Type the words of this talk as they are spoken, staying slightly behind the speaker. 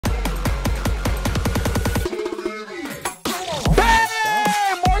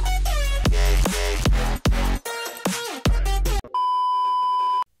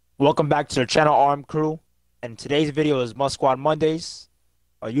Welcome back to the channel Arm Crew, and today's video is Must Squad Mondays,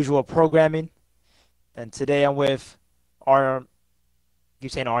 our usual programming. And today I'm with Arm,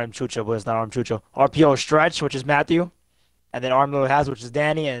 keep saying Arm Chucho, but it's not Arm Chucho. RPO Stretch, which is Matthew, and then Arm LilHaZard, which is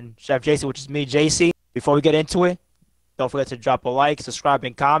Danny, and Chef Jacy, which is me, JC. Before we get into it, don't forget to drop a like, subscribe,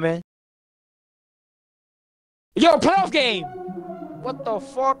 and comment. Yo, playoff game! What the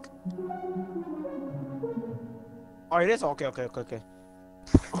fuck? Oh, it is? Okay.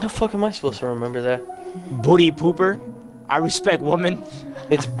 How the fuck am I supposed to remember that? Booty pooper. I respect women.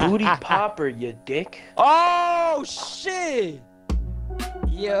 It's booty popper, you dick. Oh shit!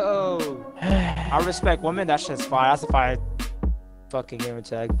 Yo, I respect women. That shit's fire. That's a fire fucking gamer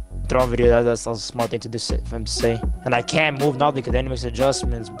tag. Throw video. That's a smart thing to do for him to say. And I can't move nothing because then he makes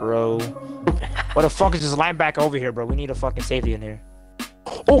adjustments, bro. What the fuck is this linebacker over here, bro? We need a fucking safety in here.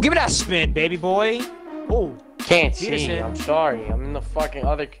 Oh, give me that spin, baby boy. Oh. Can't see. I'm sorry. I'm in the fucking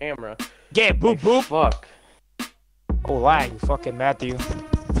other camera. Yeah, boop boop. Fuck. Oh, lag, you fucking Matthew.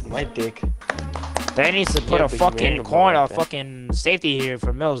 My dick. They needs to put a fucking corner, fucking safety here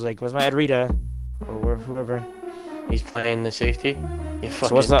for Mills. Like, where's my Ed Rita? Or whoever. He's playing the safety. You fucking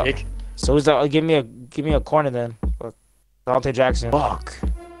So what's up? dick. So who's that? Give me a corner then. Fuck. Dante Jackson. Fuck.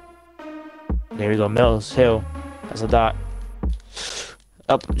 There we go. Mills Hill. That's a dot.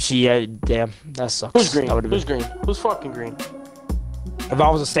 Up, damn, that sucks. Who's green? That Who's green? Who's fucking green? If I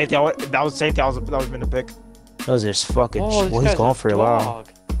was a safety, that would have been the pick. That was just fucking. Oh, Well, he's going for a while.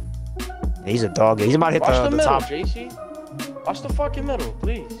 He's a dog. He's about to hit Watch the middle, top. JC. Watch the fucking middle,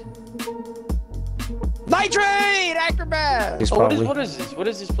 please. Nitrate acrobat. He's probably... what is this? What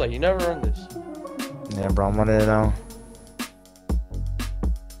is this play? You never run this. Yeah, bro, I'm running it now.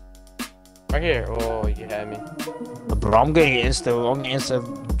 Right here. Oh, you had me. Bro, I'm getting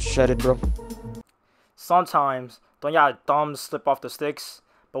insta shredded, bro. Sometimes, don't y'all thumbs slip off the sticks,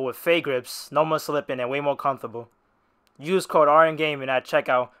 but with fake grips, no more slipping and way more comfortable. Use code RNGaming at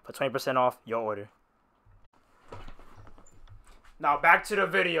checkout for 20% off your order. Now back to the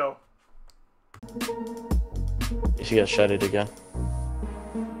video. She got shredded again.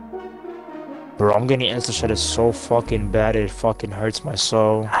 Bro, I'm getting insta shredded so fucking bad it fucking hurts my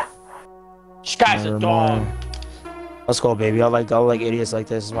soul. This guy's a dog. Let's go, baby. I like idiots like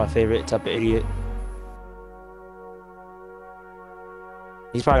this. This is my favorite type of idiot.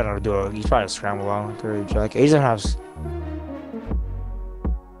 He's probably gonna do it. He's probably gonna scramble out. Jack. He's gonna have.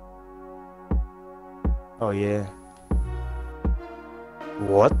 Oh yeah.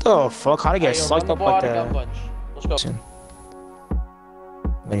 What the fuck? How'd he get sucked up like that? Let's go.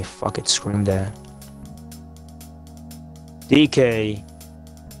 When he fucking screamed that. DK.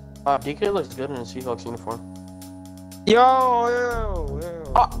 DK looks good in a Seahawks uniform. Yo.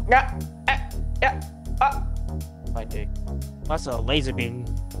 Oh, yeah. My dick. That's a laser beam.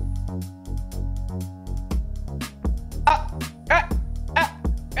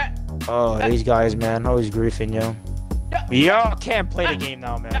 Oh, these guys, man, always griefing, yo. Yo, can't play the game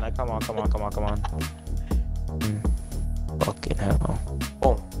now, man. Like, come on. Fucking hell.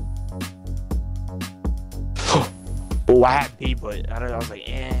 Oh. Oh, I had B, but I was like,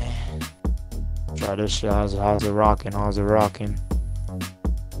 eh. Try this shit. How's it rocking?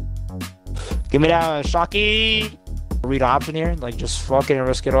 Give me that Shocky. Read option here, like just fucking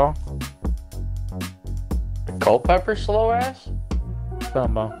risk it all. Culpepper slow ass?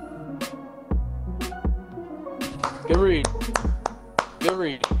 Come on. Good read.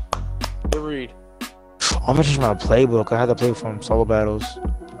 I'm gonna change my playbook. I had to play from solo battles.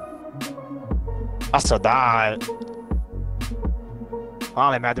 I still died.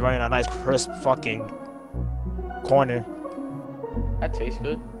 Finally, man, they're running a nice crisp fucking corner. That tastes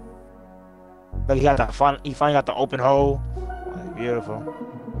good. Look, he finally got the open hole. Oh, beautiful.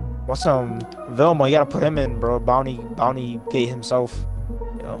 What's Vilma? You gotta put him in, bro. Bounty gate himself.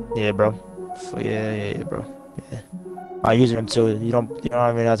 Yeah, bro. Yeah, bro. Yeah. I'll use him too. You don't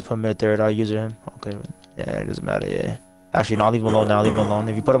even have to put him in third. I'll use him. Okay. Yeah, it doesn't matter. Yeah. Actually, no, leave him alone now. Leave him alone.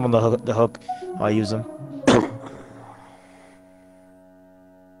 If you put him on the hook, I'll use him.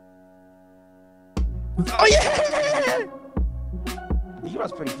 Oh yeah! He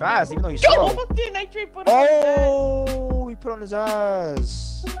runs pretty fast, even though he's slow. Oh, he put on his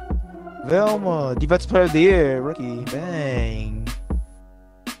ass. Velma, defensive player of the year, rookie. Bang.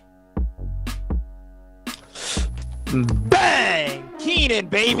 Bang! Keenan,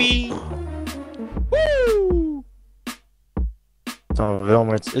 baby. Woo! Oh,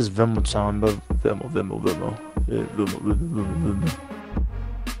 Velma, it's Velma time, but Velma. Yeah, Velma.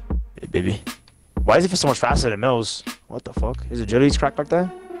 Hey, baby. Why is he so much faster than Mills? What the fuck? His agility's cracked like that?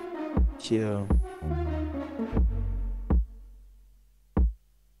 Chill.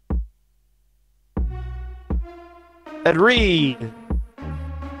 Ed Reed.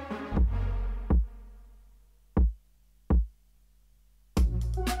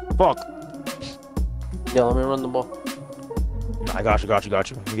 Fuck. Yeah, let me run the ball. Nah, I got you.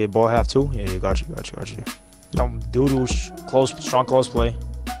 You get ball half two? Yeah, got you. Doodle, strong close play.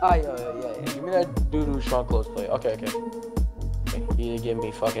 Ah, yeah. Give me that doo-doo strong close play. Okay. You give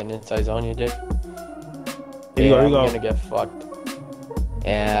me fucking inside zone, you did? Here I'm you go. gonna get fucked.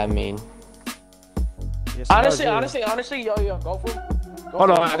 Yeah, I mean. Yes, honestly, yo, go for it.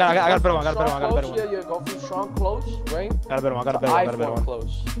 Hold on, I got a better one. Yeah, go for strong close, right? Got a better one.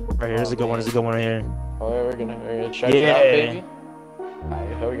 Close. Right here, this is a good one. Right here. Oh, we're gonna check it out, baby. Alright,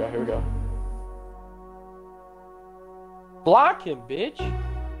 here we go. Block him, bitch.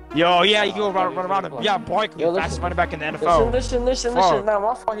 Yo, yeah, you can run around him. Yeah, Barkley, fastest running back in the NFL. Listen. Nah,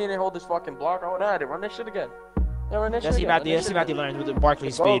 my fault he didn't hold this fucking block. I would have had it. Run that shit again. Yeah, run that shit again. Let's see about the learning with the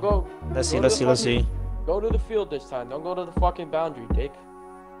Barkley speed. Go. Let's see. Go to the field this time. Don't go to the fucking boundary, dick.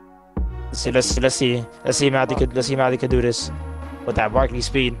 Let's see Matthew could do this with that Barkley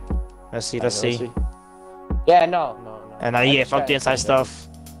speed. Let's see. Yeah, no. And yeah, fuck the inside stuff.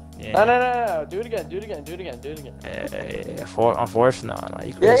 Yeah. No. Do it again. On fourth? No,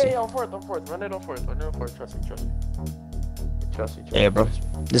 you crazy. Yeah, on fourth. Run it on fourth. Trust me. Yeah, bro.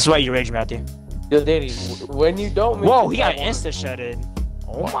 This is why you rage, Matthew. Yo, Danny, when you don't. Whoa, he got insta-shutted.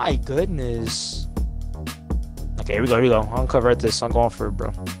 Oh my goodness. Okay, here we go. I'll cover this. I'm going for it,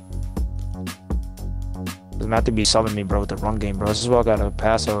 bro. Doesn't have to be selling me, bro, with the run game, bro. This is why I gotta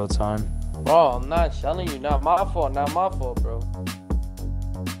pass all the time. Bro, I'm not selling you. Not my fault, bro.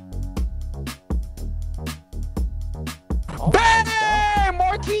 Bang!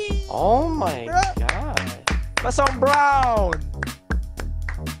 Marquis! Oh my god. My son Brown!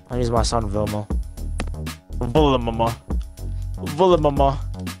 I need my son Vilma. Vilma.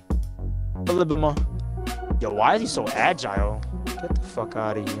 Yo, why is he so agile? Get the fuck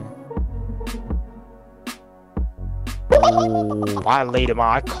out of here. Ooh, I laid him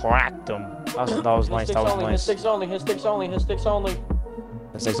out. I cracked him. That was nice. His sticks only. His sticks only.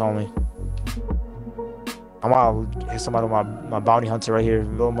 I'm gonna hit somebody with my bounty hunter right here,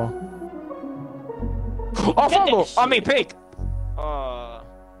 Vilma. Oh, fumble! I mean, pick!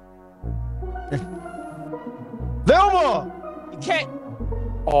 Vilma! You can't...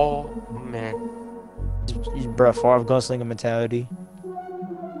 Oh, man. He's Brett Favre gunslinger mentality.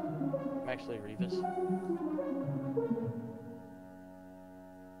 I'm actually Revis.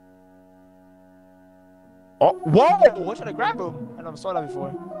 Oh, whoa! What should I grab him? I never saw that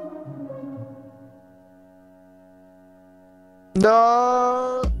before.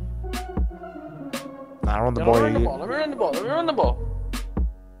 No. Nah, run the ball. Let me run the ball.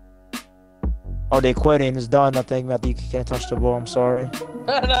 Oh, they quitting. It's done. I think Matthew can't touch the ball. I'm sorry.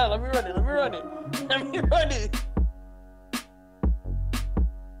 Nah, let me run it.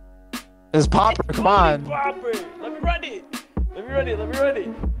 It's Popper. Come on. Popper. Let me run it.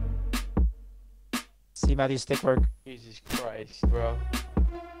 See Matthew's stick work. Jesus Christ, bro.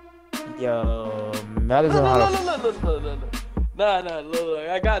 Yo, Matthew doesn't know how to... Nah, look,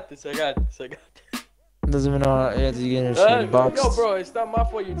 I got this. Doesn't even know how to get in the box. Yo, bro, it's not my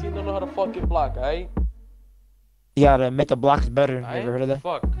fault. Your team don't know how to fucking block, alright? You gotta make the blocks better. You ever heard of that?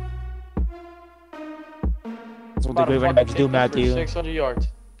 Fuck. That's what the great running backs do, Matthew. 600 yards.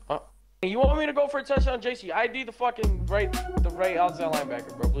 You want me to go for a touchdown, JC? ID the fucking right outside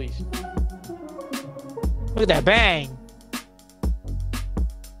linebacker, bro, please. Look at that bang!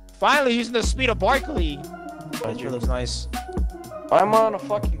 Finally using the speed of Barkley. That sure looks nice. I'm on a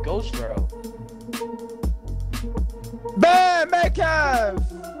fucking ghost route. Bam! Metcalf!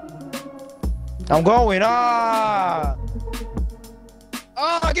 I'm going.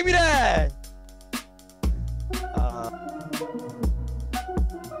 Give me that!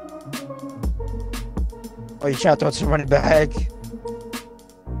 Oh, you trying to throw it to running back?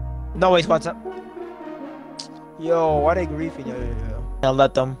 No, wait, what's up? Yo, why they griefing? Yo. Can't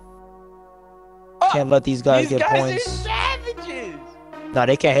let them. Can't let these guys get points. These guys are savages! Nah,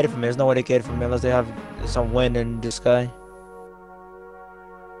 they can't hit it from here. There's no way they can hit it from here unless they have some wind in this guy.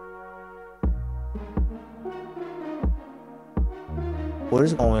 What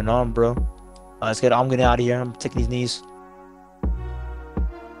is going on, bro? I'm getting out of here. I'm taking these knees.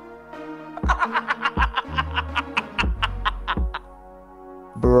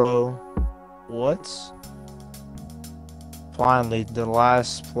 Bro, what? Finally, the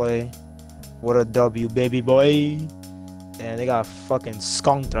last play. What a W, baby boy. And they got fucking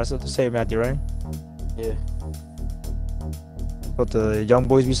skunked. That's what to say, Matthew, right? Yeah. What the young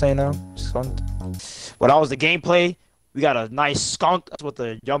boys be saying now? Skunked. Well, that was the gameplay. We got a nice skunk. That's what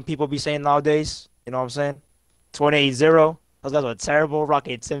the young people be saying nowadays. You know what I'm saying? 28-0. Those guys were terrible.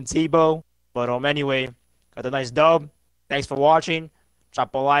 Rocking Tim Tebow. But anyway, got a nice dub. Thanks for watching.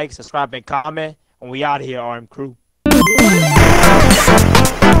 Drop a like, subscribe, and comment. And we out here, RM Crew.